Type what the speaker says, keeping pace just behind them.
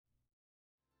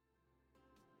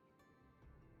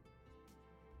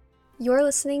You're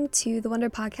listening to the Wonder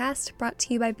Podcast, brought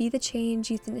to you by Be the Change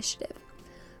Youth Initiative,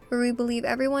 where we believe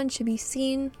everyone should be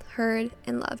seen, heard,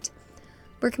 and loved.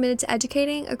 We're committed to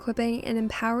educating, equipping, and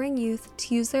empowering youth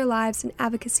to use their lives in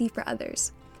advocacy for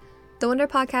others. The Wonder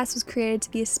Podcast was created to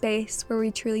be a space where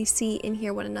we truly see and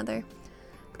hear one another,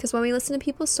 because when we listen to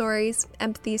people's stories,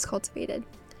 empathy is cultivated.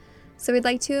 So we'd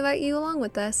like to invite you along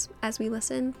with us as we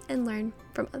listen and learn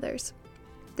from others.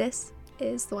 This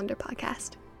is the Wonder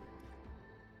Podcast.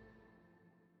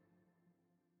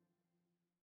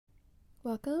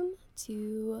 Welcome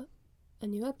to a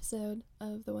new episode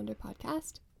of the Wonder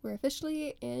Podcast. We're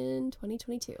officially in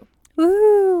 2022.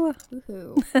 Woo!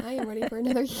 Woohoo. I am ready for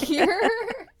another year.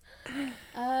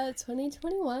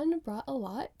 2021 brought a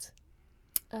lot.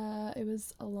 It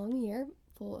was a long year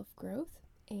full of growth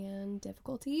and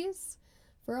difficulties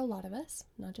for a lot of us,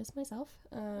 not just myself.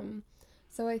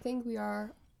 So I think we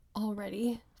are all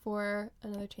ready for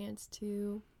another chance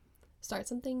to start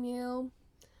something new.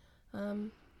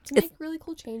 To make really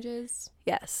cool changes.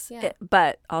 Yes. Yeah.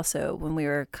 But also, when we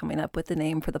were coming up with the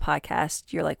name for the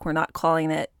podcast, you're like, we're not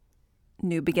calling it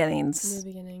New Beginnings.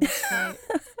 New Beginnings, right?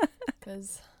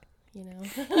 Because,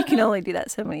 you can only do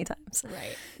that so many times.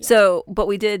 Right. Yeah. So, but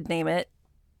we did name it,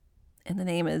 and the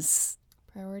name is...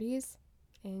 Priorities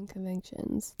and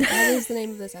Convictions. That is the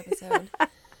name of this episode,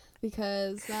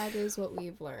 because that is what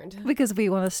we've learned. Because we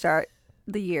want to start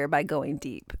the year by going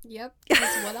deep. Yep.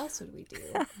 Because what else would we do?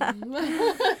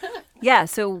 Yeah,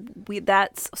 so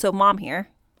Mom here.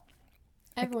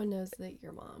 Everyone knows that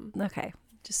you're Mom. Okay.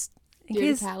 Just in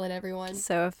Deirdre case. Catlett, everyone.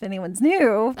 So if anyone's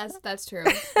new. That's true.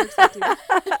 We're accepting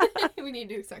that. We need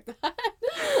to accept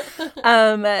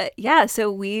that. Yeah,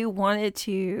 so we wanted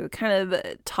to kind of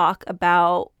talk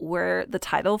about where the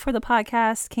title for the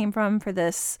podcast came from for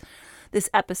this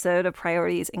episode of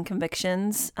Priorities and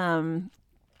Convictions.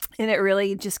 And it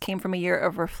really just came from a year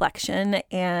of reflection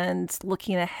and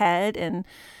looking ahead and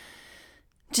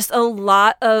just a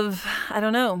lot of,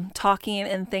 talking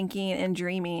and thinking and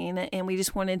dreaming. And we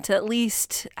just wanted to at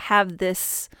least have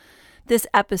this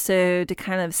episode to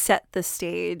kind of set the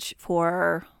stage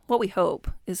for what we hope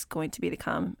is going to be to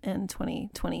come in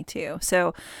 2022.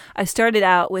 So I started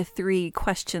out with 3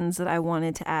 questions that I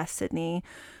wanted to ask Sydney,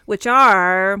 which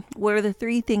are, what are the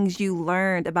 3 things you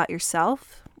learned about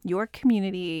yourself, your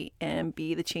community, and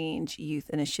Be the Change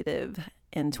Youth Initiative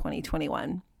in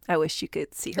 2021? I wish you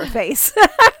could see her face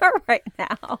right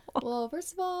now. Well,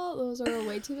 first of all, those are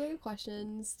way too big of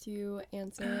questions to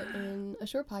answer in a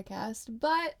short podcast,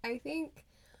 but I think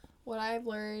what I've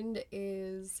learned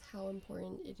is how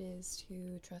important it is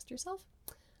to trust yourself.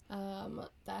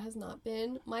 That has not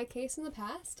been my case in the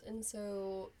past, and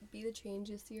so Be the Change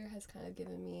this year has kind of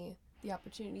given me the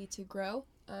opportunity to grow,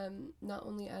 not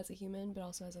only as a human, but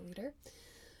also as a leader.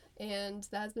 And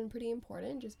that has been pretty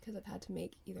important just because I've had to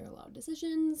make either a lot of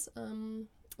decisions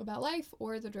about life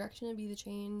or the direction of Be the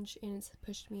Change, and it's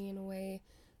pushed me in a way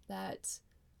that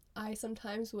I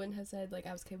sometimes wouldn't have said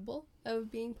I was capable of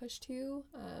being pushed to,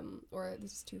 or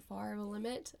this is too far of a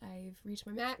limit. I've reached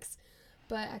my max,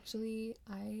 but actually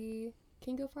I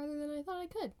can go farther than I thought I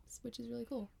could, which is really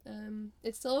cool.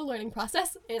 It's still a learning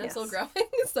process, and I'm still growing,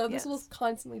 so this will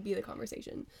constantly be the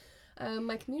conversation.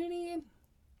 My community,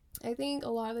 I think a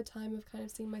lot of the time I've kind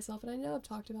of seen myself, and I know I've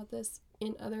talked about this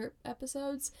in other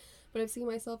episodes, but I've seen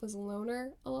myself as a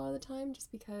loner a lot of the time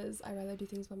just because I rather do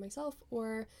things by myself,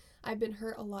 or I've been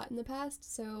hurt a lot in the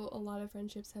past, so a lot of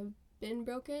friendships have been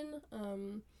broken.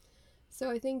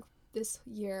 So I think this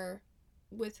year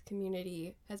with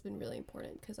community has been really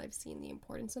important because I've seen the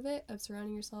importance of it, of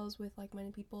surrounding yourselves with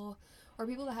like-minded people or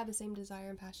people that have the same desire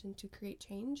and passion to create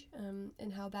change,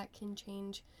 and how that can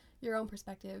change your own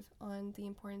perspective on the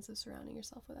importance of surrounding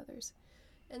yourself with others.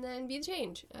 And then Be the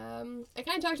Change. I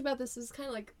kind of talked about this as kind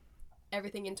of like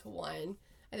everything into one.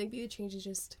 I think Be the Change is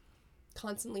just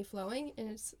constantly flowing,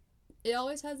 and it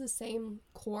always has the same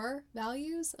core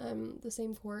values, the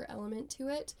same core element to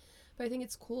it. But I think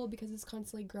it's cool because it's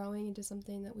constantly growing into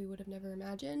something that we would have never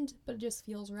imagined, but it just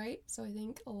feels right. So I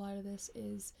think a lot of this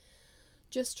is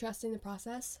just trusting the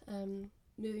process,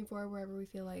 moving forward wherever we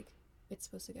feel like it's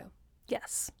supposed to go.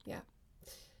 Yes. Yeah.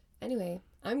 Anyway,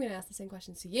 I'm going to ask the same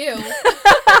questions to you.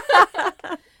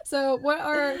 So what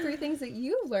are 3 things that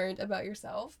you've learned about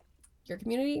yourself, your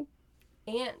community,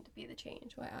 and Be the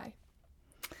Change YI?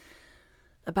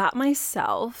 About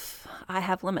myself, I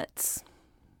have limits.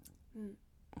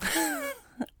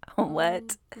 On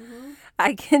what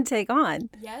I can take on.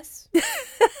 Yes.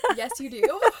 Yes, you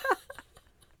do.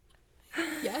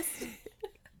 Yes.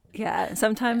 Yeah,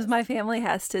 sometimes my family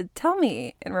has to tell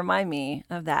me and remind me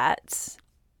of that.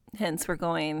 Hence, we're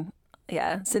going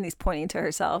Yeah, Sydney's pointing to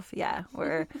herself. Yeah,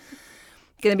 we're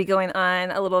going to be going on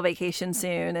a little vacation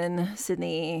soon, and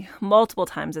Sydney multiple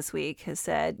times this week has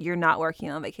said, "You're not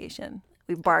working on vacation."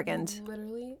 We've bargained.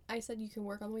 Literally, I said you can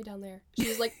work on the way down there. She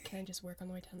was like, "Can I just work on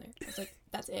the way down there?" I was like,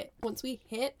 "That's it. Once we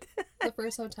hit the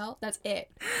first hotel, that's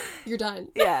it. You're done."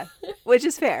 Yeah, which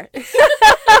is fair.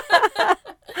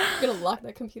 I'm gonna lock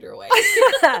that computer away.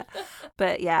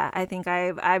 But yeah, I think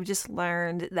I've just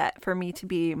learned that for me to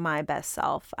be my best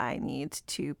self, I need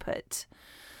to put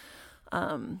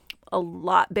a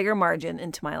lot bigger margin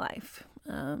into my life.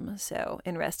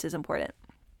 And rest is important.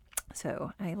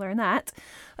 So I learned that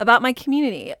about my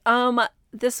community.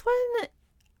 This one,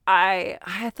 I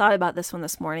had thought about this one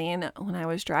this morning when I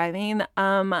was driving.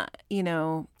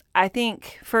 I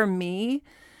think for me,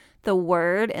 the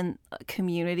word and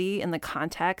community and the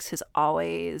context has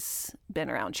always been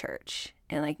around church.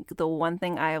 And like the one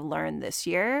thing I have learned this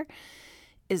year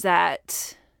is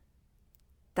that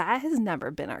has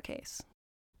never been our case.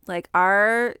 Like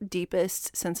our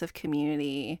deepest sense of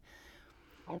community,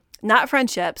 not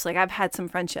friendships. Like I've had some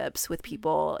friendships with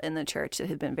people in the church that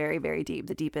have been very, very deep,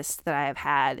 the deepest that I have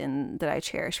had and that I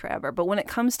cherish forever. But when it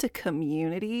comes to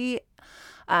community,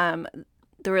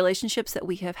 the relationships that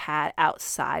we have had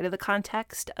outside of the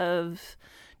context of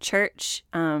church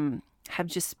have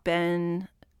just been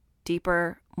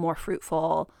deeper, more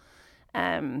fruitful.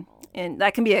 And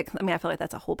that can be I feel like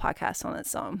that's a whole podcast on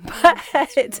its own.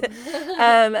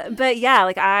 But yeah,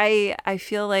 like I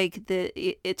feel like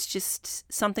it's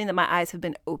just something that my eyes have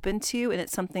been open to, and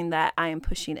it's something that I am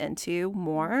pushing into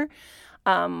more,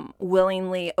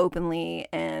 willingly, openly,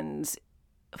 and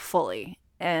fully.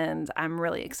 And I'm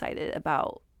really excited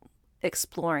about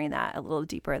exploring that a little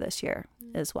deeper this year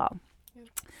as well. Yeah.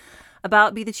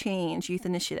 About Be the Change Youth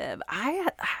Initiative, I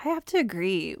have to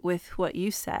agree with what you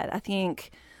said. I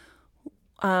think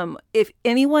if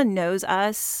anyone knows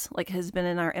us, like has been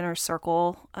in our inner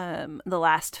circle the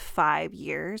last 5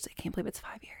 years, I can't believe it's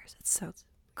 5 years. It's so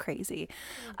crazy.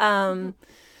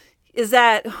 Is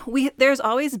that there's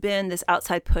always been this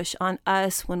outside push on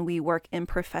us when we work in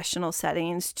professional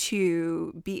settings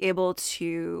to be able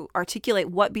to articulate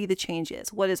what Be the Change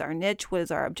is. What is our niche? What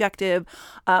is our objective?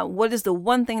 What is the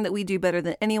one thing that we do better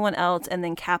than anyone else? And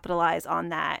then capitalize on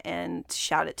that and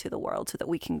shout it to the world so that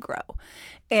we can grow.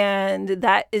 And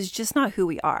that is just not who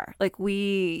we are. Like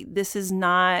this is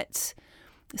not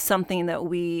something that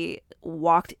we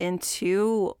walked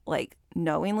into like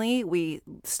knowingly. We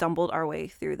stumbled our way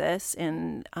through this,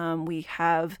 and we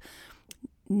have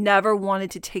never wanted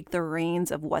to take the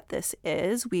reins of what this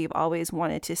is. We've always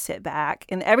wanted to sit back,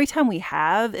 and every time we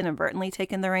have inadvertently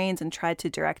taken the reins and tried to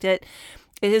direct it,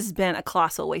 it has been a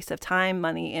colossal waste of time,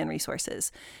 money, and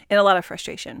resources, and a lot of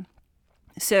frustration.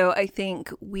 So I think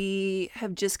we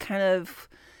have just kind of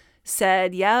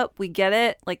said, yep, we get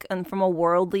it. Like, and from a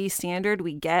worldly standard,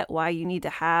 we get why you need to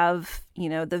have,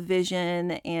 the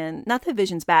vision, and not that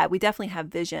vision's bad. We definitely have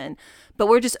vision, but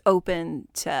we're just open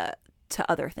to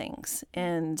other things.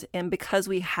 And because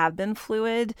we have been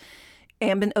fluid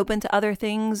and been open to other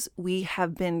things, we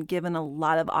have been given a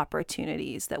lot of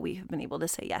opportunities that we have been able to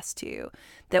say yes to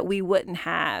that we wouldn't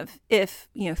have if,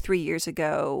 3 years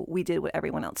ago we did what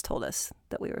everyone else told us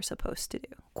that we were supposed to do,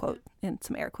 quote, in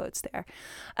some air quotes there.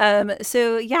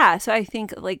 So I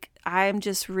think like I'm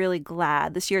just really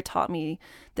glad this year taught me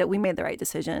that we made the right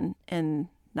decision in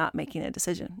not making a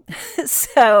decision. I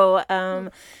think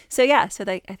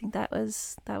that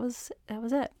was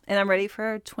it. And I'm ready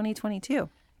for 2022.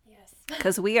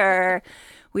 Because we are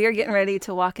getting ready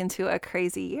to walk into a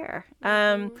crazy year.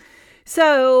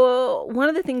 So one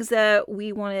of the things that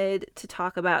we wanted to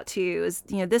talk about too is,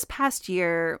 this past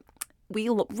year we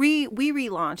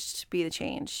relaunched Be the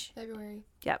Change. February.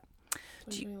 Yep.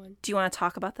 Do you want to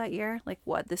talk about that year? Like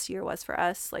what this year was for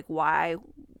us? Like why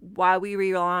we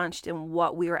relaunched and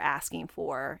what we were asking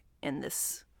for in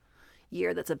this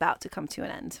year that's about to come to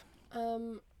an end?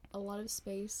 A lot of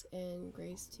space and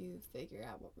grace to figure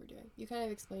out what we're doing. You kind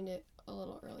of explained it a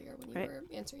little earlier when you were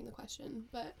answering the question,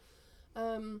 but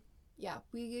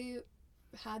we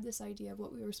had this idea of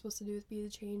what we were supposed to do with Be the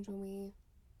Change when we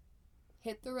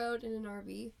hit the road in an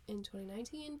RV in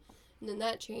 2019, and then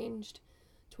that changed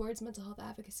towards mental health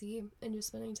advocacy and just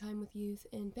spending time with youth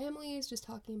and families, just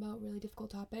talking about really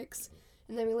difficult topics.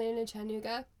 And then we landed in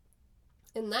Chattanooga,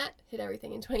 and that hit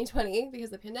everything in 2020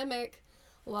 because of the pandemic.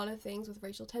 A lot of things with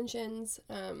racial tensions,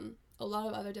 a lot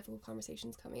of other difficult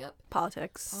conversations coming up.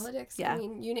 Politics, yeah. I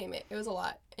mean, you name it. It was a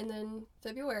lot. And then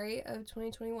February of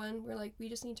 2021, we're like, we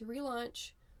just need to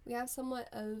relaunch. We have somewhat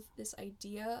of this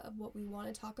idea of what we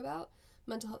want to talk about.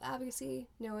 Mental health advocacy,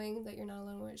 knowing that you're not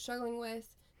alone in what you're struggling with,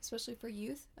 especially for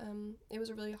youth. It was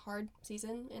a really hard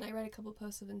season, and I read a couple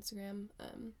posts of Instagram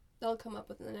that'll come up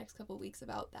within the next couple weeks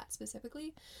about that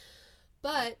specifically.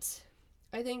 But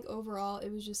I think overall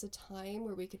it was just a time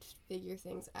where we could figure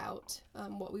things out,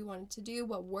 what we wanted to do,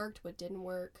 what worked, what didn't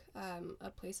work, a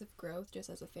place of growth just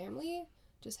as a family,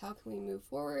 just how can we move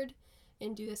forward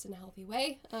and do this in a healthy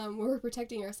way, where we're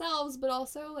protecting ourselves, but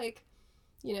also, like,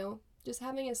 you know, just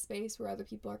having a space where other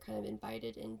people are kind of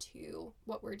invited into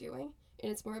what we're doing,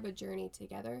 and it's more of a journey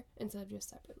together instead of just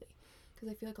separately. Because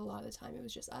I feel like a lot of the time it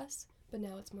was just us, but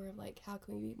now it's more of like, how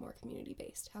can we be more community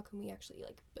based? How can we actually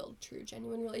like build true,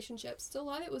 genuine relationships? So a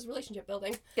lot of it was relationship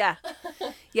building. Yeah.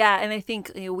 Yeah. And I think,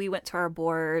 you know, we went to our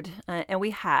board and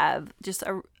we have just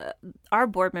our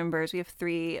board members. We have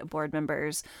 3 board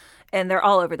members and they're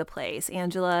all over the place.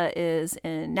 Angela is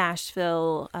in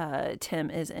Nashville.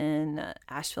 Tim is in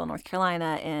Asheville, North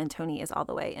Carolina, and Tony is all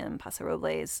the way in Paso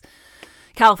Robles,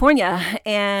 California.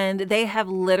 And they have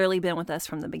literally been with us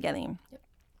from the beginning. Yep.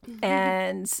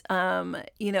 And,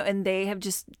 you know, and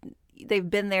they've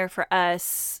been there for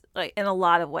us like in a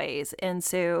lot of ways. And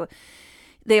so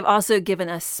they've also given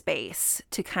us space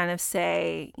to kind of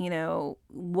say, you know,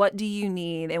 what do you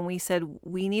need? And we said,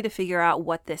 we need to figure out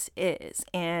what this is.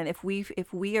 And if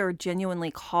we are genuinely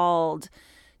called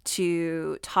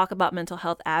to talk about mental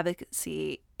health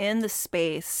advocacy in the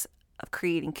space of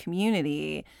creating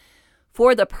community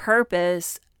for the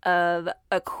purpose of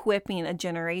equipping a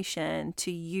generation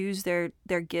to use their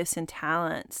gifts and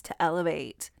talents to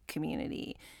elevate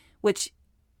community, which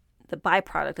the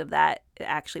byproduct of that, it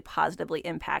actually positively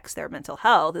impacts their mental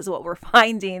health, is what we're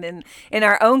finding in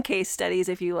our own case studies,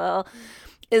 if you will,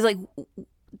 is like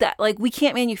that, like we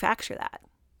can't manufacture that.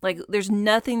 Like there's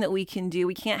nothing that we can do.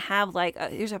 We can't have like,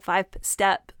 here's a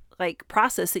 5-step like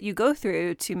process that you go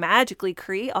through to magically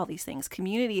create all these things.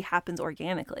 Community happens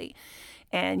organically.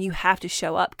 And you have to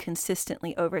show up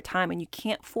consistently over time, and you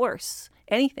can't force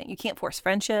anything. You can't force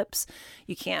friendships.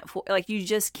 You can't, you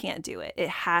just can't do it. It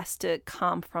has to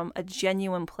come from a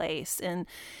genuine place. And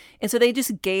so they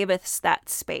just gave us that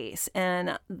space.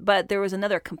 But there was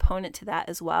another component to that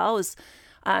as well, was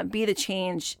Be the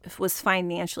Change was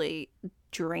financially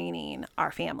draining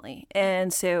our family.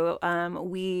 And so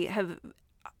we have,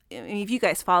 I mean, if you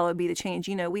guys follow Be the Change,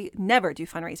 you know, we never do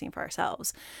fundraising for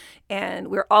ourselves, and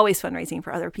we're always fundraising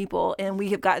for other people. And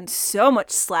we have gotten so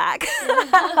much slack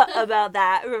about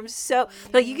that.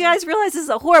 Like, you guys realize this is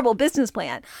a horrible business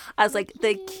plan. I was like,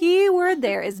 the key word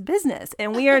there is business,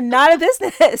 and we are not a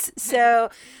business. So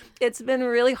it's been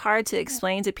really hard to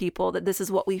explain to people that this is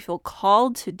what we feel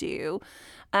called to do.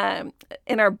 And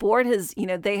our board has, you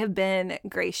know, they have been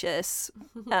gracious.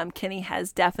 Kenny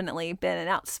has definitely been an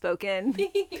outspoken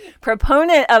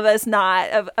proponent of us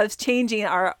of changing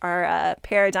our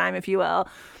paradigm, if you will.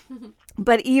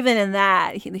 But even in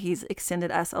that, he's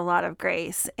extended us a lot of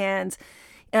grace. And,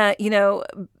 you know,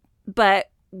 but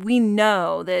we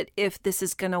know that if this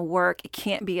is going to work, it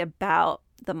can't be about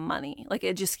the money. Like,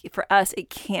 it just, for us, it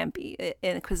can't be.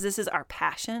 Because this is our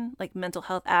passion, like mental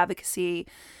health advocacy,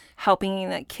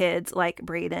 helping kids like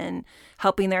Braden,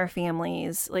 helping their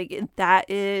families. Like, that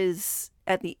is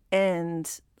at the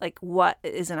end, like, what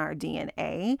is in our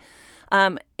DNA.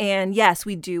 And yes,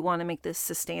 we do want to make this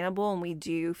sustainable, and we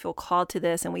do feel called to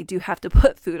this, and we do have to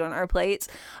put food on our plates.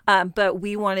 But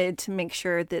we wanted to make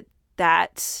sure that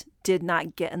that did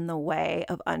not get in the way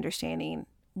of understanding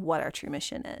what our true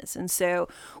mission is. And so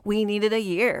we needed a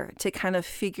year to kind of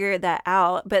figure that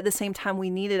out. But at the same time, we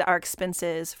needed our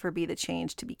expenses for Be the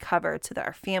Change to be covered so that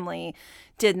our family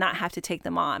did not have to take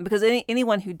them on. Because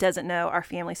anyone who doesn't know our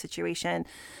family situation,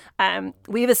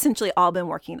 we've essentially all been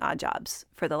working odd jobs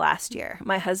for the last year.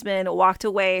 My husband walked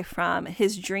away from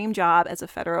his dream job as a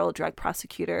federal drug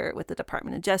prosecutor with the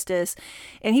Department of Justice,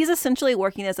 and he's essentially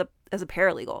working as a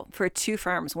paralegal for 2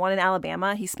 firms, one in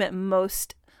Alabama. He spent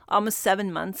almost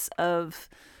 7 months of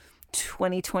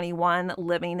 2021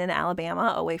 living in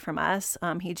Alabama away from us.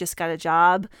 He just got a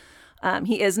job.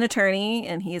 He is an attorney,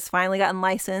 and he has finally gotten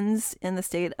licensed in the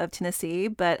state of Tennessee.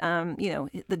 But, you know,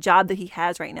 the job that he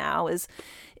has right now is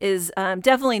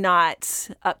definitely not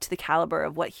up to the caliber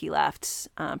of what he left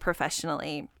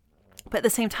professionally. But at the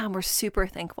same time, we're super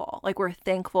thankful. Like, we're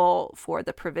thankful for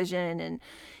the provision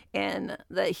and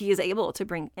that he is able to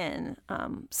bring in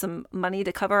some money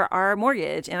to cover our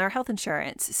mortgage and our health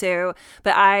insurance. So,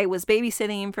 but I was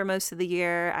babysitting for most of the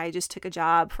year. I just took a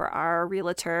job for our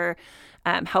realtor,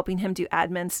 helping him do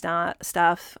admin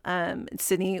stuff.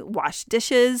 Sydney washed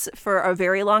dishes for a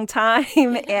very long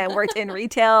time and worked in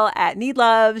retail at Need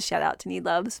Loves. Shout out to Need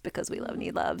Loves, because we love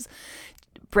Need Loves.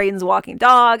 Braden's walking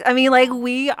dog. I mean, like,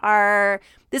 we are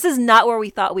This is not where we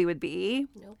thought we would be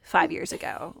Nope. 5 years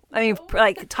ago. I mean,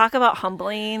 like, talk about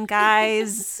humbling,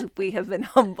 guys. We have been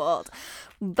humbled.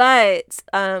 But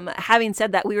having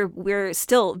said that, we're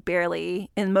still barely,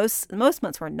 in most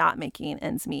months, we're not making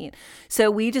ends meet.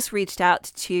 So we just reached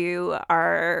out to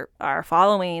our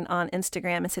following on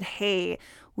Instagram and said, hey,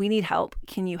 we need help.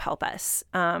 Can you help us?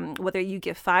 Whether you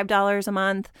give $5 a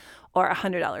month or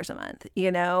 $100 a month,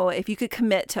 if you could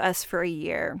commit to us for a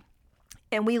year.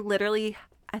 And we literally,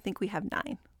 I think we have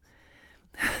 9.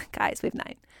 Guys, we have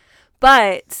 9.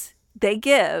 But they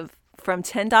give from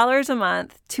 $10 a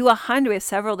month to $100. We have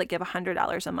several that give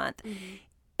 $100 a month. Mm-hmm.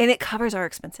 And it covers our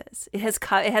expenses. It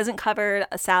hasn't covered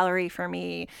a salary for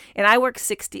me. And I work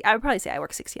 60, I would probably say I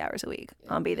work 60 hours a week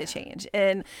on Be the Change.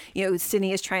 And,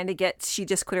 Sydney is trying to she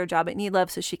just quit her job at Need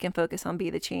Love so she can focus on Be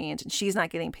the Change. And she's not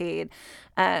getting paid.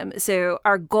 So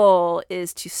our goal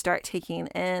is to start taking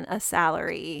in a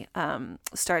salary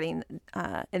starting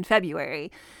in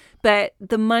February. But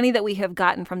the money that we have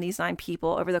gotten from these 9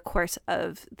 people over the course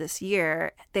of this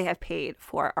year, they have paid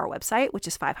for our website, which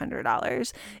is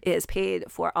 $500. It is paid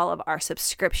for all of our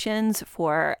subscriptions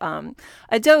for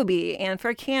Adobe and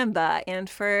for Canva and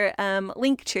for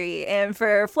Linktree and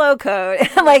for Flowcode.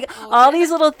 And all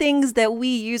these little things that we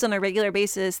use on a regular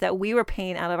basis that we were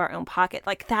paying out of our own pocket,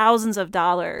 like thousands of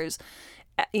dollars,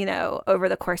 over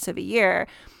the course of a year.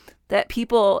 That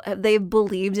people, they've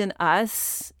believed in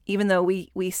us, even though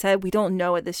we said we don't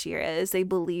know what this year is. They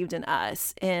believed in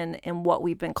us and what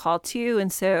we've been called to.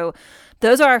 And so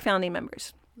those are our founding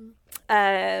members.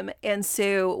 And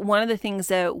so one of the things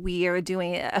that we are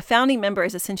doing, a founding member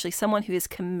is essentially someone who is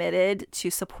committed to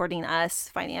supporting us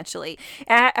financially.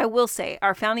 And I will say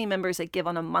our founding members that give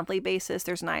on a monthly basis,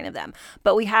 there's 9 of them,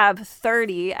 but we have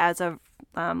 30 as of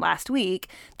last week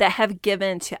that have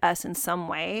given to us in some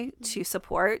way to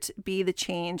support Be the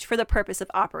Change for the purpose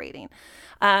of operating.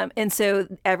 And so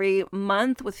every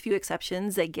month, with few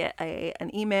exceptions, they get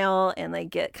an email and they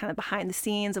get kind of behind the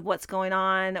scenes of what's going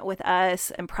on with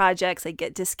us and projects. They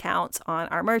get discounts on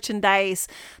our merchandise.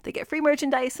 They get free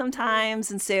merchandise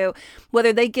sometimes. And so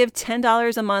whether they give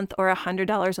 $10 a month or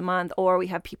 $100 a month, or we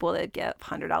have people that give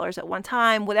 $100 at one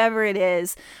time, whatever it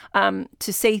is, to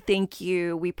say thank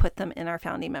you, we put them in our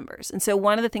founding members. And so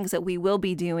one of the things that we will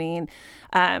be doing,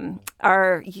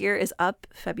 our year is up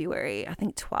February, I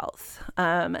think 12th.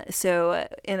 So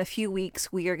in a few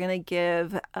weeks, we are going to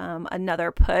give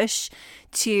another push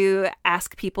to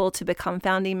ask people to become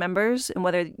founding members, and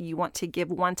whether you want to give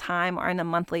one time or on a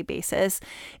monthly basis.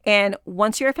 And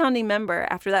once you're a founding member,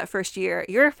 after that first year,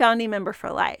 you're a founding member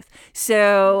for life.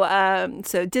 So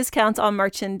so discounts on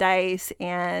merchandise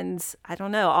and I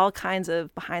don't know, all kinds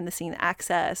of behind the scene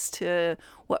access to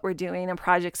what we're doing and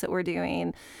projects that we're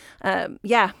doing.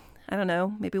 Yeah, I don't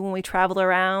know, maybe when we travel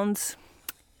around,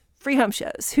 free home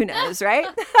shows, who knows, right?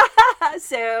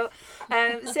 So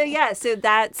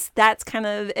that's kind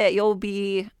of it. You'll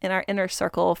be in our inner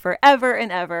circle forever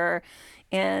and ever.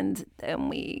 And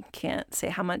we can't say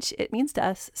how much it means to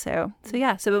us. So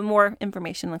more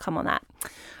information will come on that.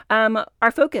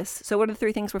 Our focus. So what are the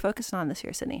 3 things we're focused on this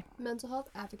year, Sydney? Mental health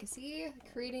advocacy,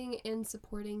 creating and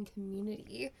supporting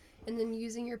community, and then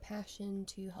using your passion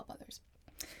to help others.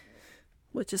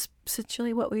 Which is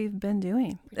essentially what we've been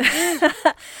doing.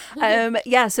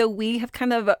 So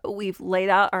we've laid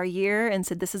out our year and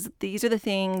said these are the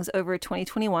things over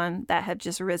 2021 that have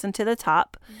just risen to the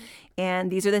top. Mm-hmm.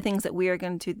 And these are the things that we are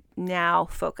going to now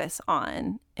focus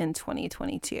on in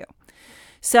 2022.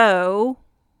 So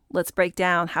let's break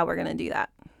down how we're going to do that.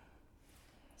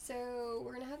 So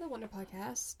we're going to have the Wonder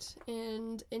Podcast,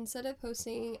 and instead of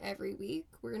posting every week,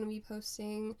 we're going to be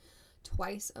posting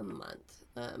twice a month.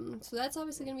 So that's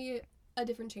obviously going to be a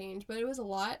different change, but it was a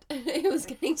lot. It was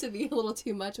getting to be a little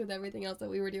too much with everything else that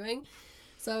we were doing.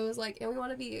 So I was like, and we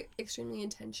want to be extremely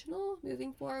intentional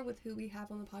moving forward with who we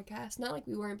have on the podcast. Not like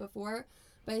we weren't before,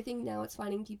 but I think now it's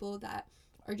finding people that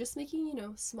are just making,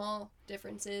 small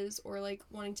differences or like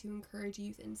wanting to encourage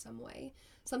youth in some way.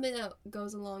 Something that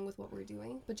goes along with what we're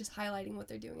doing, but just highlighting what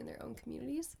they're doing in their own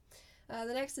communities.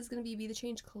 The next is going to be the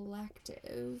Change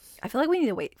Collective. I feel like we need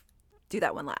to do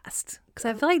that one last, because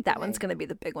I feel like that one's going to be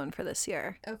the big one for this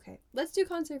year. Okay, let's do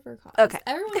Concert for a Cause. Okay.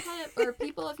 Everyone or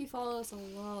people, if you follow us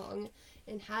along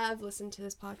and have listened to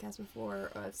this podcast before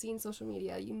or have seen social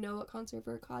media, you know what Concert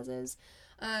for a Cause is.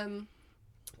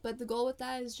 But the goal with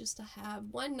that is just to have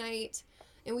one night,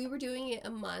 and we were doing it a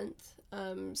month,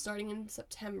 starting in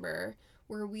September,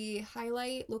 where we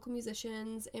highlight local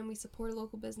musicians and we support a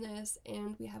local business,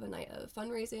 and we have a night of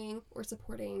fundraising or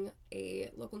supporting a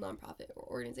local nonprofit or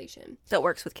organization. That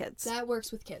works with kids.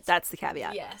 That's the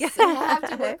caveat. Yes. I have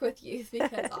to work with youth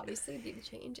because obviously Be the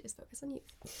Change is focused on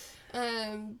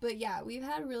youth. But yeah, we've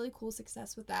had really cool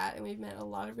success with that, and we've met a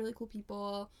lot of really cool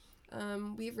people.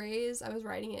 We've raised, I was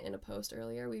writing it in a post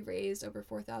earlier, we raised over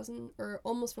 $4,000 or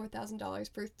almost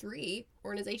 $4,000 for 3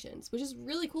 organizations, which is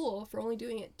really cool for only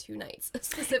doing it 2 nights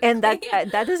specifically. And that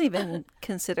doesn't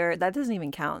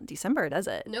even count December, does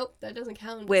it? Nope, that doesn't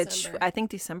count December. I think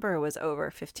December was over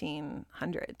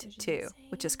 1,500 too,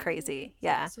 which is crazy.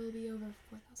 Yeah. So it'll be over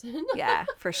 4,000. Yeah,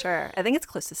 for sure. I think it's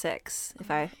close to 6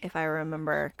 if I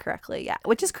remember correctly. Yeah,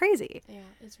 which is crazy. Yeah,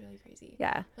 it's really crazy.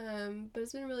 Yeah. But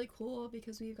it's been really cool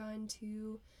because we've gone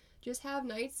to just have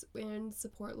nights and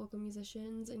support local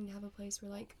musicians and have a place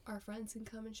where like our friends can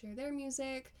come and share their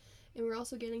music, and we're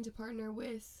also getting to partner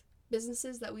with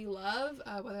businesses that we love,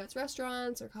 whether it's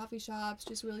restaurants or coffee shops,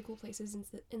 just really cool places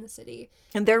in the city.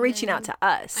 And they're reaching out to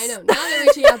us. I know, now they're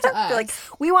reaching out to us. They're like,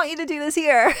 we want you to do this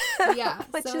here. Yeah,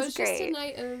 which so is it's great. just a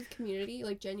night of community,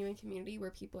 like genuine community,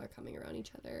 where people are coming around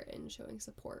each other and showing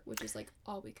support, which is like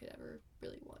all we could ever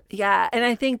really want. Yeah, and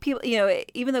I think people,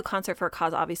 even though Concert for a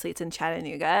Cause, obviously it's in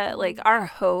Chattanooga, like our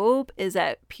hope is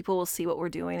that people will see what we're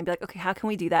doing and be like, okay, how can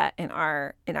we do that in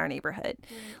our neighborhood,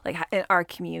 like in our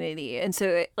community? And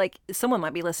so like someone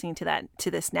might be listening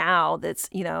to this now that's,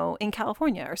 in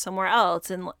California or somewhere else,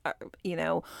 and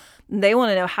they want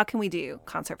to know, how can we do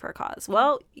Concert for a Cause?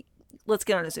 Well, let's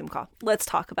get on a Zoom call. Let's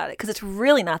talk about it, because it's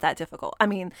really not that difficult. I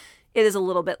mean, it is a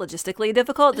little bit logistically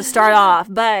difficult to start off,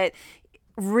 but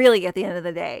really at the end of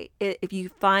the day, if you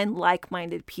find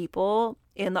like-minded people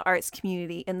in the arts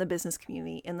community, in the business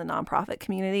community, in the nonprofit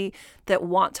community that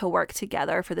want to work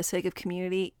together for the sake of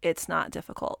community, it's not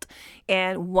difficult.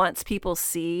 And once people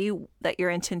see that your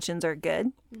intentions are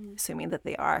good, assuming that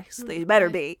they are, so they better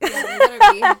be. Yeah, they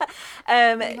better be.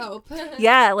 I hope.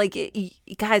 Yeah, like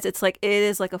guys, it's like, it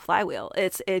is like a flywheel.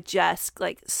 It just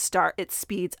like it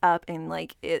speeds up and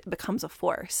like it becomes a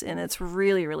force, and it's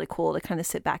really, really cool to kind of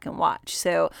sit back and watch.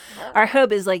 So our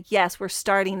hope is like, yes, we're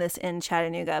starting this in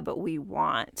Chattanooga, but we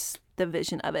want the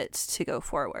vision of it to go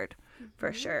forward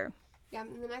for sure. Yeah,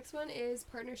 and the next one is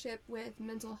partnership with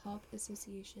Mental Health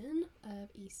Association of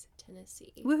East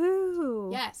Tennessee.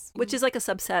 Woohoo! Yes. Which is like a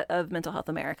subset of Mental Health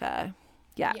America.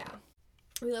 Yeah. Yeah.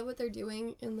 We love what they're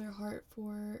doing in their heart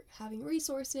for having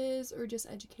resources or just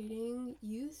educating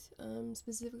youth,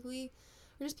 specifically,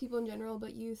 or just people in general,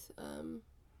 but youth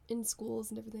in schools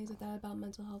and different things like that about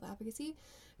mental health advocacy.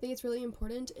 I think it's really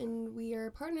important, and we are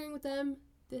partnering with them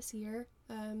this year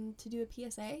to do a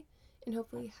PSA and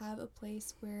hopefully have a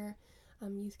place where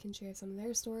youth can share some of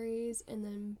their stories. And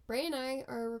then Bray and I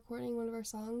are recording one of our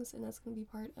songs, and that's going to be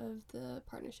part of the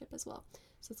partnership as well.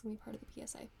 So it's going to be part of the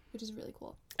PSA, which is really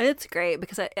cool. And it's great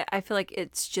because I feel like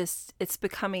it's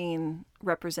becoming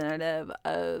representative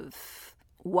of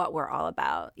what we're all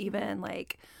about. Even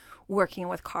like working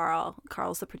with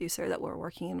Carl's the producer that we're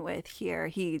working with here.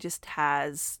 He just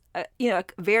has a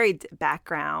varied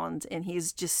background, and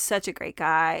he's just such a great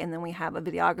guy. And then we have a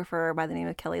videographer by the name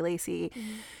of Kelly Lacey,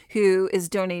 who is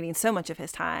donating so much of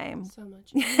his time. So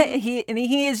much.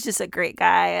 he is just a great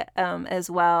guy as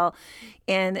well.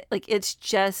 And like, it's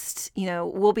just,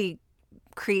 we'll be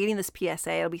creating this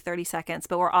PSA. It'll be 30 seconds,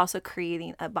 but we're also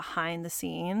creating a behind the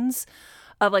scenes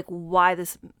of like why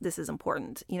this is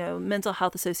important. Mental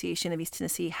Health Association of East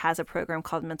Tennessee has a program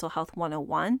called Mental Health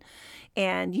 101.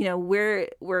 And, we're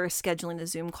scheduling a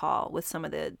Zoom call with some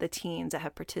of the teens that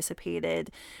have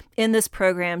participated in this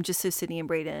program, just so Sydney and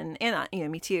Braden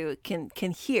and, me too,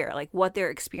 can hear like what their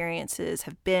experiences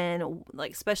have been,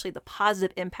 like especially the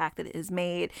positive impact that it has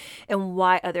made, and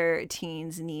why other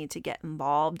teens need to get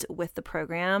involved with the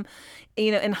program,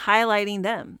 and highlighting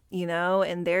them,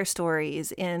 and their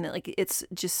stories. And like, it's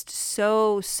just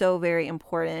so very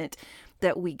important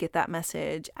that we get that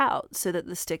message out so that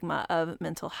the stigma of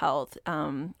mental health,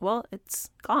 it's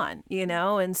gone,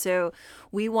 and so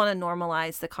we want to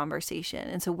normalize the conversation.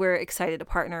 And so we're excited to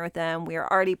partner with them. We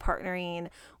are already partnering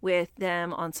with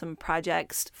them on some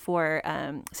projects for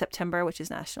September, which is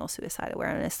National Suicide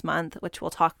Awareness Month, which we'll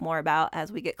talk more about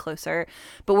as we get closer.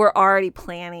 But we're already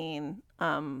planning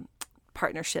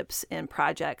partnerships and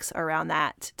projects around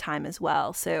that time as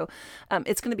well. So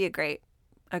it's going to be a great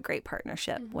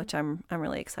partnership, which I'm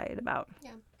really excited about.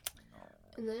 Yeah.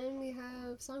 And then we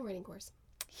have songwriting course.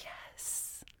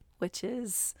 Yes. Which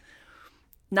is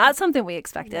Not something we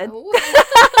expected. No.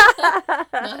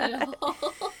 Not at all.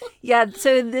 Yeah,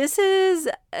 so this is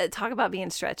talk about being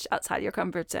stretched outside your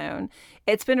comfort zone.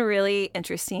 It's been really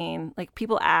interesting. Like,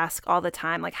 people ask all the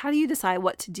time, like, how do you decide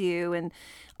what to do? And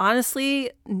honestly,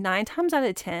 9 times out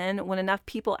of 10, when enough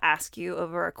people ask you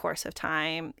over a course of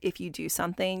time, if you do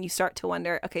something, you start to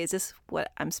wonder, okay, is this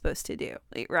what I'm supposed to do?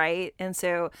 Like, right? And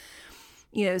so,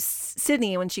 you know,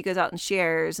 Sydney, when she goes out and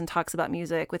shares and talks about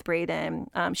music with Braden,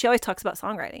 she always talks about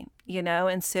songwriting, you know,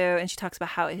 and she talks about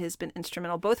how it has been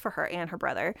instrumental both for her and her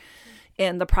brother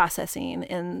in the processing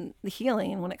and the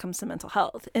healing when it comes to mental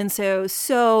health. And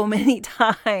so many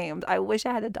times I wish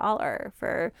I had $1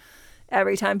 for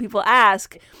every time people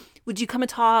ask, would you come and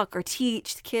talk or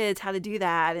teach the kids how to do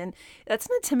that? And that's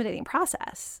an intimidating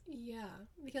process. Yeah,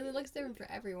 because it looks different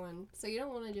for everyone. So you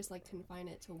don't want to just like confine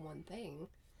it to one thing.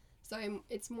 So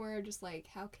it's more just like,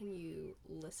 how can you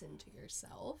listen to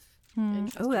yourself?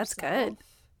 Oh, that's good.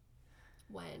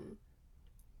 When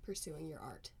pursuing your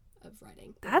art of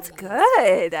writing. That's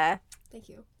good. Thank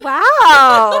you.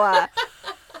 Wow.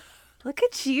 Look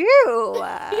at you.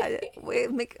 I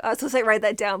was supposed to say write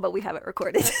that down, but we have it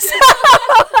recorded.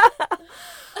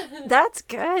 That's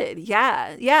good.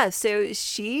 Yeah. Yeah. So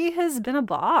she has been a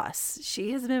boss.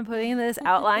 She has been putting this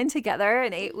outline together,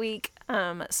 an 8-week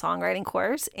songwriting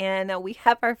course. And we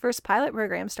have our first pilot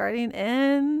program starting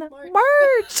in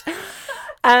March.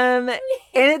 And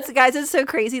it's so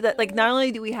crazy that, like, not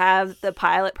only do we have the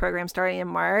pilot program starting in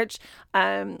March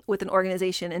with an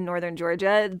organization in northern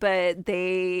Georgia, but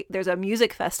there's a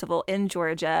music festival in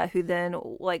Georgia who then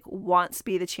like wants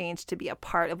Be the Change to be a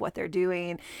part of what they're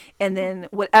doing. And then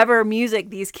whatever music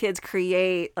these kids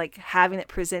create, like having it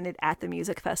presented at the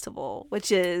music festival,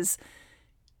 which is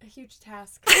a huge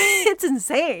task. It's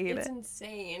insane. It's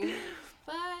insane.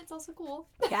 But it's also cool.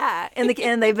 Yeah. And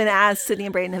they've been asked, Sydney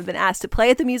and Braden have been asked to play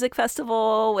at the music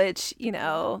festival, which, you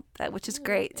know, which is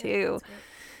great too.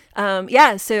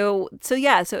 Yeah. So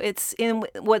it's in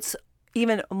what's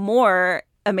even more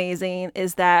amazing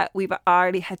is that we've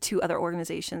already had 2 other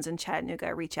organizations in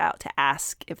Chattanooga reach out to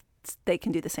ask if they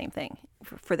can do the same thing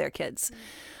for their kids.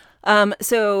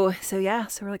 So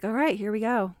we're like, all right, here we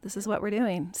go. This is what we're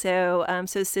doing. So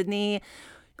Sydney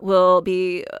will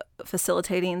be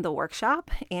facilitating the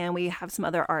workshop, and we have some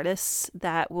other artists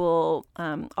that will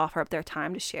offer up their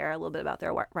time to share a little bit about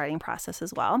their writing process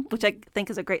as well, which I think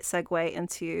is a great segue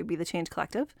into Be the Change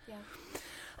Collective.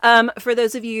 Yeah. For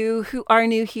those of you who are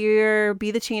new here, Be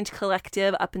the Change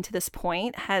Collective up until this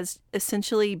point has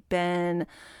essentially been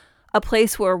a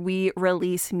place where we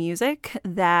release music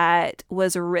that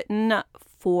was written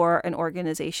for an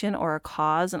organization or a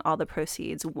cause, and all the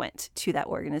proceeds went to that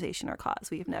organization or cause.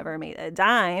 We've never made a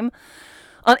dime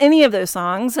on any of those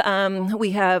songs.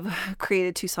 We have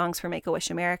created 2 songs for Make-A-Wish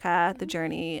America, The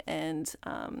Journey and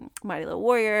Mighty Little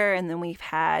Warrior. And then we've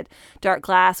had Dark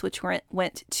Glass, which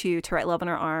went to Write Love in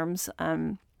Our Arms.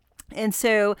 And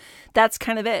so that's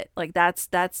kind of it. Like that's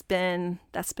been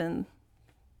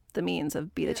the means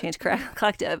of Be the Change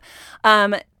Collective.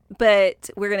 But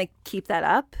we're going to keep that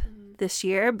up this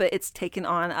year, but it's taken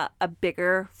on a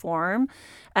bigger form.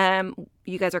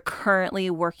 You guys are currently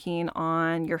working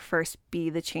on your first Be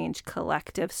the Change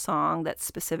Collective song that's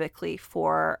specifically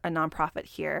for a nonprofit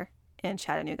here in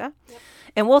Chattanooga. Yep.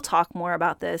 And we'll talk more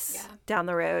about this down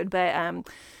the road, but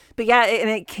yeah, and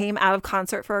it came out of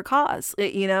Concert for a Cause,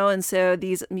 you know, and so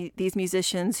these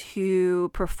musicians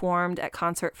who performed at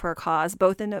Concert for a Cause,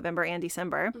 both in November and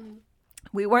December,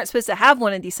 we weren't supposed to have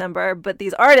one in December, but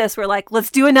these artists were like, let's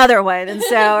do another one. And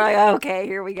so we're like, okay,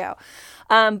 here we go.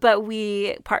 But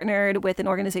we partnered with an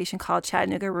organization called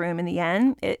Chattanooga Room in the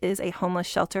end. It is a homeless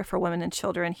shelter for women and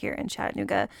children here in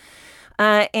Chattanooga.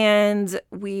 And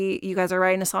you guys are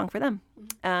writing a song for them.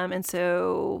 And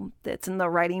so it's in the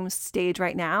writing stage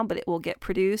right now, but it will get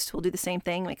produced. We'll do the same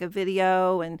thing, make a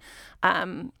video. And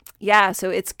so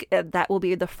it's that will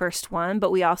be the first one.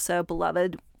 But we also,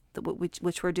 Beloved,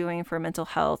 which we're doing for Mental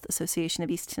Health Association of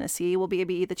East Tennessee, will be a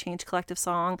Be the Change Collective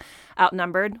song.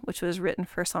 Outnumbered, which was written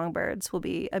for Songbirds, will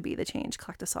be a Be the Change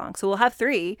Collective song. So we'll have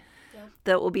 3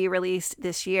 that will be released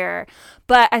this year.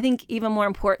 But I think even more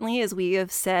importantly is we have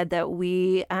said that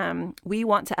we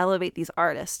want to elevate these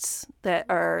artists that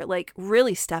are like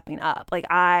really stepping up. Like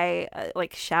I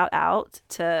shout out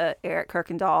to Eric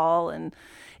Kirkendall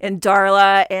and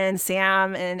Darla and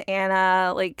Sam and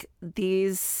Anna. Like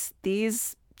these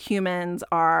humans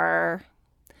are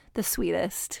the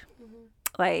sweetest.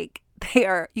 Like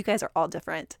you guys are all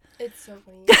different. It's so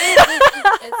funny.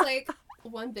 It's like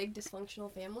one big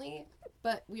dysfunctional family,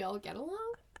 but we all get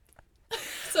along.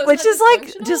 So which is like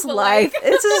dysfunctional, just but, life. like...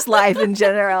 It's just life in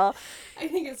general. I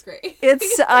think it's great.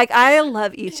 It's like I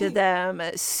love each of them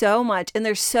so much, and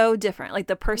they're so different. Like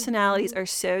the personalities are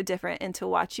so different. And to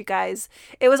watch you guys,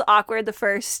 it was awkward the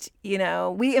first,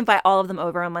 we invite all of them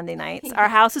over on Monday nights. Our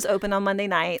house is open on Monday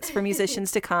nights for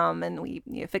musicians to come, and we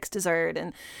fix dessert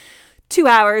and 2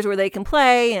 hours where they can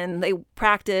play and they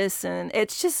practice, and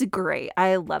it's just great.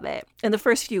 I love it. In the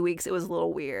first few weeks, it was a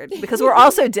little weird because we're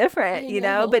all so different,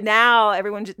 but now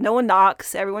no one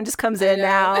knocks. Everyone just comes in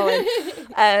now.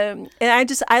 And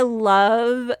I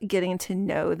love getting to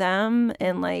know them,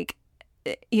 and like,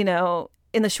 in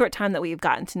the short time that we've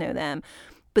gotten to know them,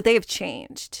 but they have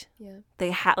changed. Yeah.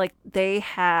 They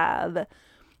have,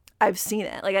 I've seen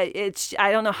it. Like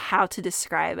I don't know how to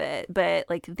describe it, but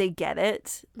like they get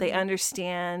it. They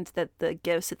understand that the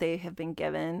gifts that they have been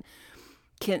given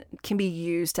can be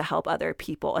used to help other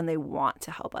people, and they want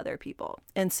to help other people.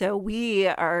 And so we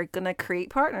are going to create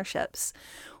partnerships.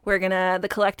 The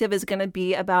collective is going to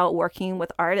be about working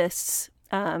with artists,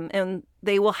 and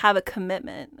they will have a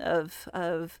commitment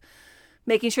of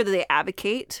making sure that they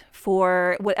advocate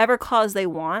for whatever cause they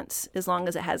want, as long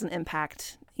as it has an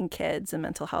impact in kids and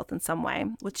mental health in some way,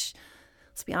 which,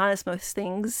 let's be honest, most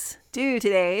things do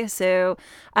today. So,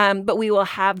 but we will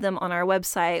have them on our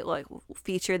website, like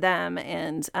feature them,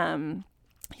 and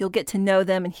you'll get to know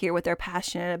them and hear what they're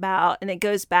passionate about. And it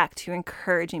goes back to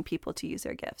encouraging people to use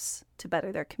their gifts to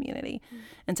better their community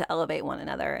and to elevate one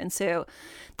another. And so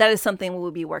that is something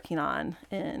we'll be working on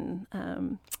in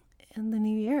the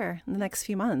new year, in the next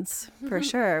few months, for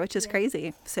sure, which is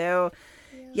crazy. So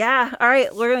yeah. All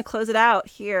right. We're going to close it out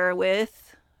here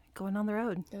with going on the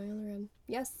road. Going on the road.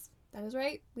 Yes, that is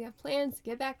right. We have plans to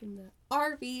get back in the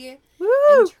RV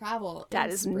and travel. That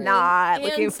is not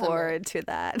looking forward to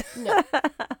that. No,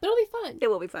 but it'll be fun. It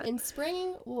will be fun. In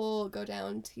spring, we'll go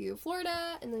down to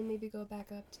Florida and then maybe go back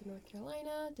up to North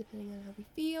Carolina, depending on how we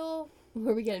feel,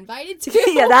 where we get invited to.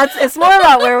 Yeah, it's more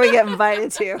about where we get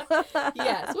invited to.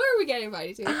 Yes, where we get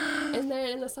invited to. And then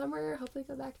in the summer, hopefully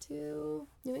go back to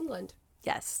New England.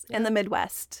 Yes, in the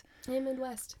Midwest. In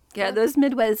Midwest. Yeah, those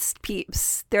Midwest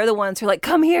peeps, they're the ones who are like,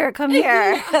 come here.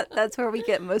 That's where we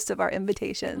get most of our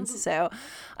invitations. So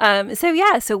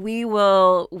we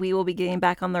will be getting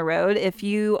back on the road. If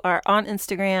you are on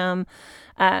Instagram,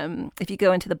 if you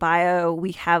go into the bio,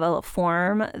 we have a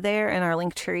form there in our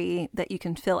link tree that you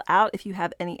can fill out if you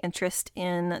have any interest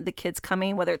in the kids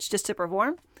coming, whether it's just to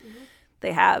perform.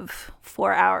 They have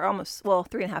 4 hour, almost,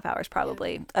 3.5 hours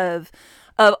probably of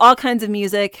all kinds of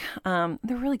music. They're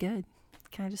really good.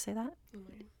 Can I just say that?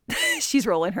 She's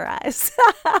rolling her eyes.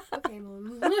 Okay,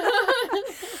 Mom.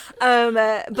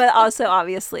 But also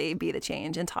obviously be the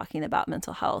change and talking about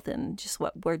mental health and just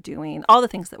what we're doing, all the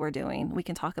things that we're doing. We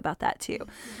can talk about that too.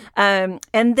 And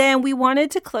then we wanted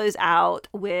to close out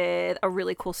with a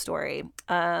really cool story.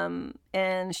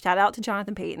 And shout out to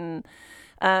Jonathan Payton.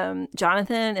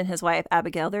 Jonathan and his wife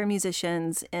Abigail, they're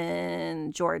musicians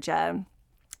in Georgia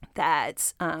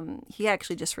that he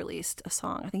actually just released a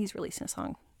song. I think he's releasing a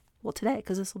song today,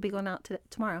 because this will be going out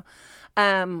tomorrow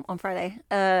on Friday.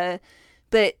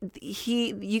 But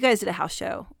you guys did a house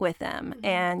show with them,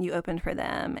 and you opened for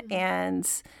them, and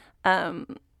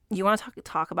you want to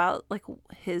talk about like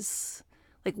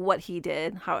what he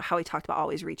did, how he talked about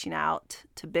always reaching out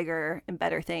to bigger and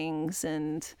better things.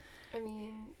 And I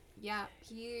mean, yeah,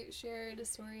 he shared a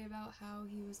story about how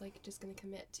he was like just going to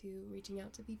commit to reaching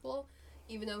out to people,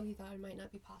 even though he thought it might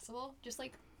not be possible. Just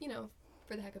like,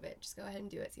 for the heck of it, just go ahead and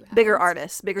do it. See what happens. Bigger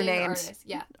artists, bigger names. Artists,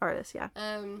 yeah. Artists, yeah.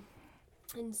 And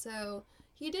so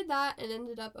he did that and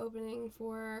ended up opening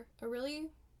for a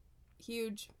really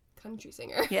huge country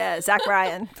singer. Yeah, Zach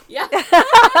Bryan. Yeah.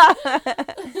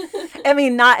 I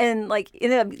mean,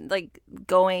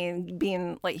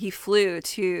 he flew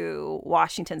to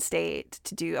Washington State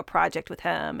to do a project with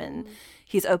him, and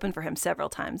he's opened for him several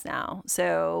times now.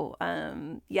 So,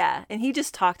 yeah. And he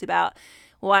just talked about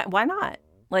why not?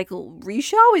 Like, you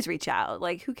should always reach out.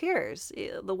 Like, who cares?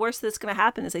 The worst that's going to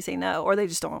happen is they say no, or they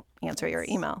just don't answer your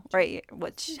email, right?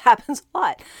 Which happens a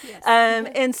lot. Yes.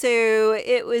 And so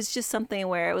it was just something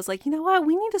where it was like, you know what?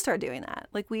 We need to start doing that.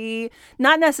 Like,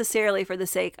 not necessarily for the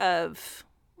sake of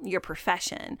your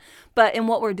profession, but in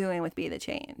what we're doing with Be the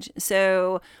Change.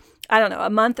 So I don't know, a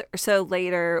month or so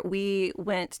later, we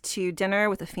went to dinner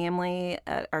with a family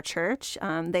at our church.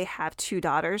 They have 2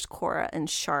 daughters, Cora and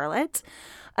Charlotte.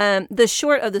 The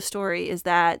short of the story is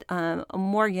that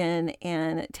Morgan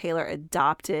and Taylor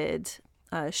adopted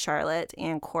Charlotte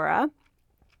and Cora.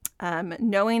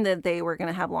 knowing that they were going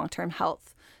to have long-term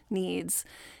health needs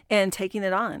and taking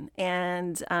it on.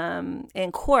 And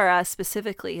Cora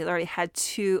specifically has already had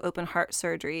 2 open heart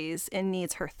surgeries and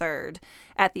needs her 3rd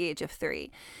at the age of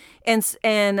 3.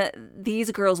 And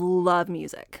these girls love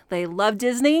music. They love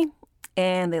Disney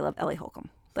and they love Ellie Holcomb.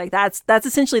 Like that's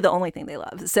essentially the only thing they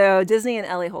love. So Disney and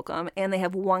Ellie Holcomb, and they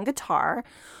have one guitar,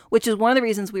 which is one of the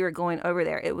reasons we were going over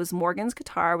there. It was Morgan's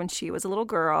guitar when she was a little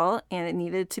girl, and it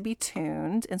needed to be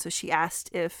tuned. And so she asked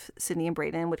if Sydney and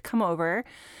Braden would come over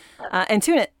and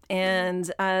tune it.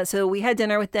 And so we had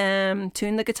dinner with them,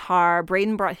 tuned the guitar.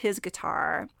 Braden brought his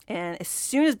guitar, and as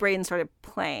soon as Braden started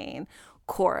playing,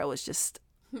 Cora was just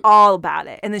all about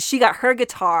it. And then she got her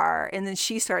guitar, and then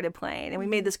she started playing, and we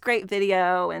made this great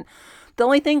video. And the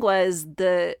only thing was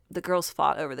the girls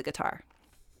fought over the guitar.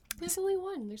 There's only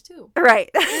one. There's 2.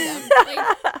 Right. Like,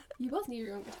 you both need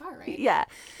your own guitar, right? Yeah.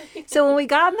 So when we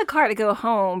got in the car to go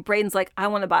home, Braden's like, I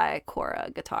want to buy Cora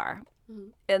a guitar. Mm-hmm.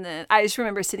 And then I just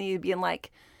remember Sydney being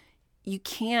like, you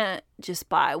can't just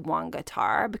buy one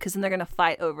guitar because then they're going to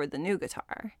fight over the new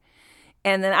guitar.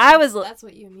 And then I was like... That's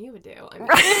what you and me would do. I mean.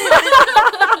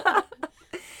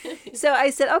 So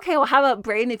I said, okay, well, how about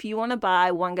Braden, if you want to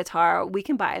buy one guitar, we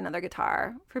can buy another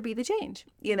guitar for Be the Change.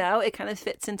 You know, it kind of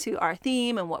fits into our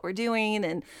theme and what we're doing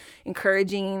and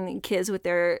encouraging kids with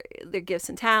their gifts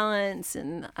and talents.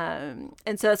 And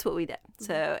so that's what we did.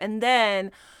 So, and then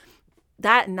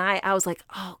that night I was like,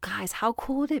 oh, guys, how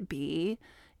cool would it be?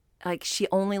 Like, she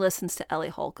only listens to Ellie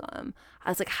Holcomb. I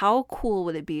was like, how cool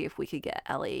would it be if we could get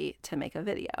Ellie to make a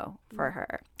video for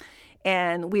her?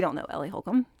 And we don't know Ellie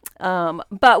Holcomb,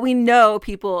 but we know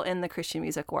people in the Christian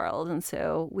music world. And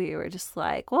so we were just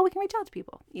like, well, we can reach out to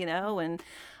people, you know, and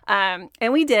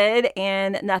we did,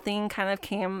 and nothing kind of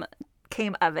came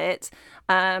of it.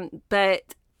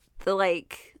 But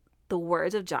the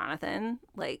words of Jonathan,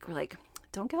 like, were like,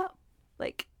 don't give up,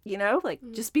 like, you know, like,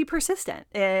 just be persistent.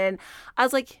 And I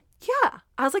was like, yeah.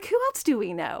 I was like, who else do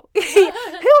we know? Who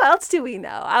else do we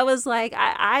know? I was like,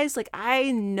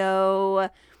 I know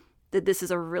that this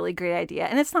is a really great idea.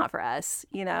 And it's not for us,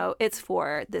 you know, it's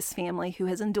for this family who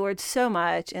has endured so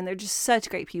much, and they're just such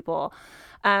great people.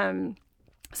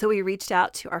 So we reached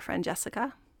out to our friend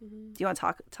Jessica. Mm-hmm. Do you want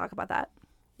to talk about that?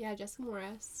 Yeah, Jessica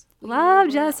Morris. Love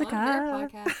Jessica. On her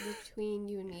podcast, the Between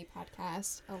You and Me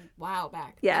podcast, a while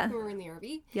back. Yeah. Back when we were in the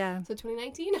RV. Yeah. So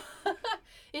 2019.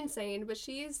 Insane. But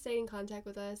she's stayed in contact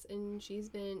with us, and she's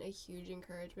been a huge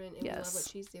encouragement. And we love what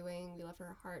she's doing. We love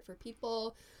her heart for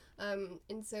people.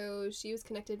 And so she was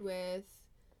connected with,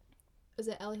 was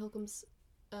it Ellie Holcomb's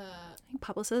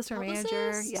publicist or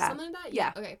manager? Yeah. Something like that?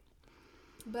 Yeah. Okay.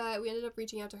 But we ended up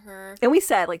reaching out to her. And we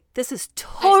said, like, this is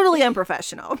totally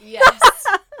unprofessional. Yes.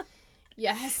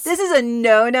 Yes. This is a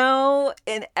no-no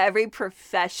in every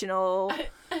professional.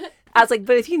 I was like,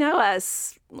 but if you know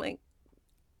us, like,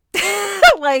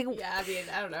 like, yeah, I mean,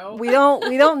 I don't know. We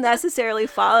don't necessarily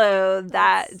follow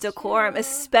that decorum,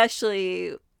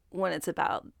 especially when it's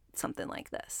about something like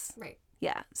this. Right.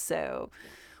 Yeah. So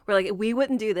we're like, we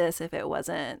wouldn't do this if it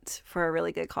wasn't for a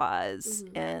really good cause.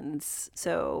 Mm-hmm. And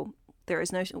so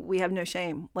we have no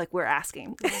shame. Like, we're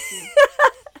asking.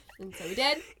 And so we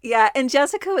did. Yeah, and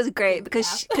Jessica was great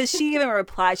because she even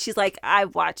replied. She's like,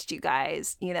 I've watched you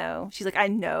guys, you know. She's like, I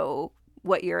know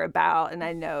what you're about, and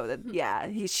I know that, yeah.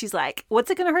 She's like, what's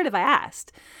it going to hurt if I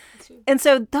asked? And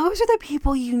so those are the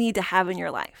people you need to have in your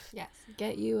life. Yes,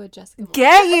 get you a Jessica Morris.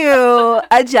 Get you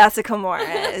a Jessica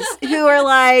Morris who are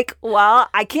like, well,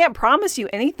 I can't promise you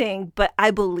anything, but I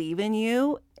believe in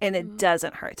you, and it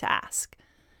doesn't hurt to ask.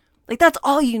 Like, that's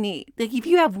all you need. Like, if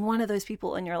you have one of those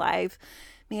people in your life,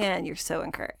 man, you're so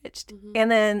encouraged. Mm-hmm. And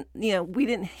then, you know, we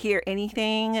didn't hear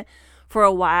anything for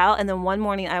a while. And then one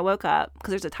morning I woke up, because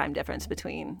there's a time difference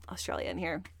between Australia and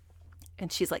here. And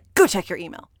she's like, go check your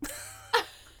email.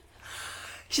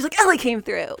 She's like, Ellie came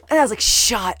through. And I was like,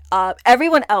 shut up.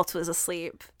 Everyone else was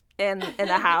asleep in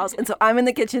the house. And so I'm in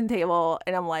the kitchen table,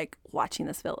 and I'm like watching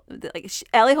this film. Like,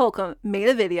 Ellie Holcomb made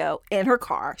a video in her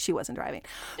car. She wasn't driving.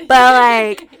 But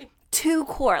like, to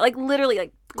Cora, like literally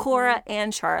like Cora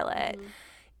and Charlotte. Mm-hmm.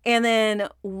 And then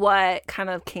what kind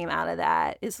of came out of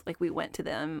that is, like, we went to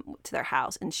their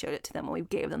house and showed it to them, and we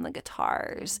gave them the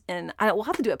guitars. And we'll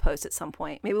have to do a post at some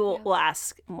point. Maybe we'll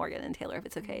ask Morgan and Taylor if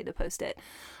it's okay to post it.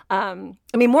 I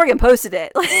mean, Morgan posted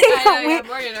it. Like,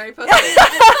 Morgan already posted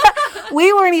it.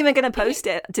 We weren't even going to post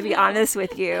it, to be honest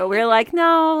with you. We were like,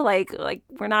 no, like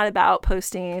we're not about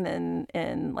posting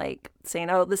and like saying,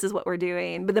 oh, this is what we're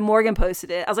doing. But then Morgan posted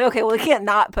it. I was like, okay, well, we can't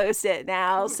not post it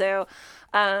now. So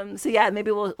yeah,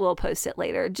 maybe we'll post it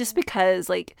later, just because,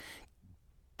 like,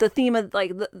 the theme of,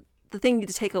 like, the thing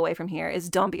to take away from here is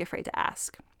don't be afraid to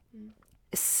ask.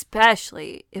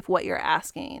 especially if what you're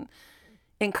asking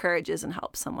encourages and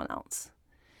helps someone else.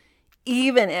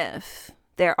 Even if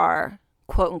there are,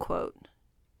 quote unquote,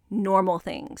 normal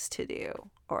things to do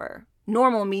or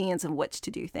normal means in which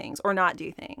to do things or not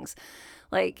do things.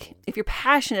 Like, if you're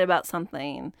passionate about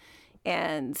something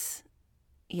and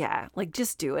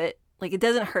just do it. Like, it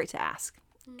doesn't hurt to ask.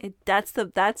 That's the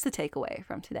takeaway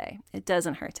from today. It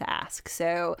doesn't hurt to ask.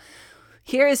 So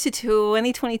here is to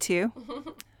 2022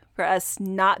 for us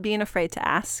not being afraid to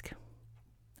ask.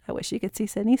 I wish you could see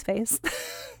Sydney's face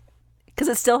because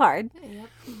it's still hard.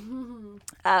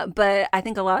 Yep. But I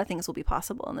think a lot of things will be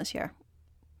possible in this year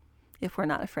if we're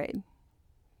not afraid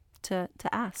to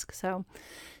ask. So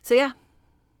yeah.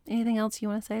 Anything else you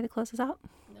want to say to close us out?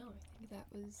 No, I think that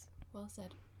was well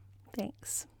said.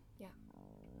 Thanks. Yeah.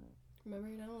 Remember,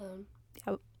 you're not alone.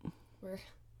 Yep. We're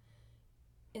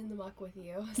in the muck with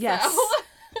you. Yes, so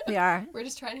we are. we're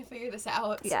just trying to figure this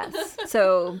out. Yes.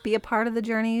 So be a part of the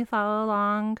journey. Follow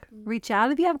along. Reach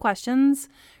out if you have questions.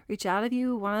 Reach out if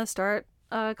you want to start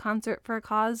a concert for a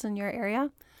cause in your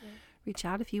area. Yeah. Reach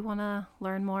out if you want to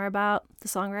learn more about the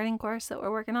songwriting course that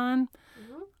we're working on.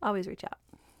 Mm-hmm. Always reach out.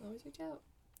 Always reach out.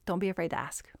 Don't be afraid to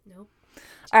ask. Nope.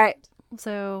 All right.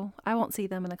 So I won't see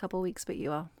them in a couple weeks, but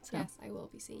you will. So. Yes, I will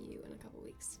be seeing you in a couple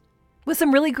weeks. With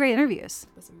some really great interviews.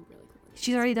 With some really cool interviews.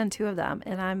 She's already done 2 of them,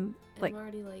 and I'm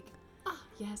already like,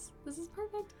 yes, this is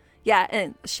perfect. Yeah,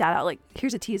 and shout out,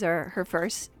 here's a teaser. Her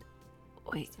first.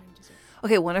 Wait.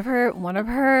 Okay, one of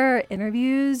her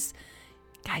interviews,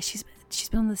 guys, she's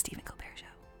been on the Stephen Colbert Show,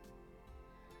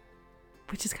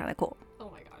 which is kind of cool. Oh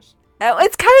my gosh. Oh,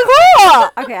 it's kind of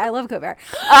cool. Okay, I love Colbert.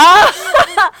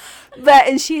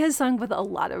 And she has sung with a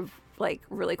lot of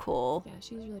really cool. Yeah,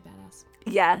 she's really badass.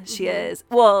 Yeah, she is.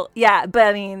 Well, yeah, but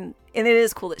I mean, and it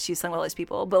is cool that she's sung with all these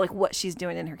people, but what she's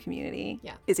doing in her community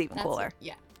is even cooler.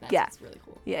 That's really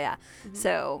cool. Yeah. Mm-hmm.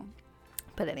 So,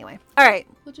 but anyway. All right.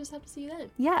 We'll just have to see you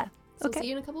then. Yeah. So okay. See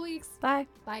you in a couple weeks. Bye.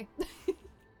 Bye.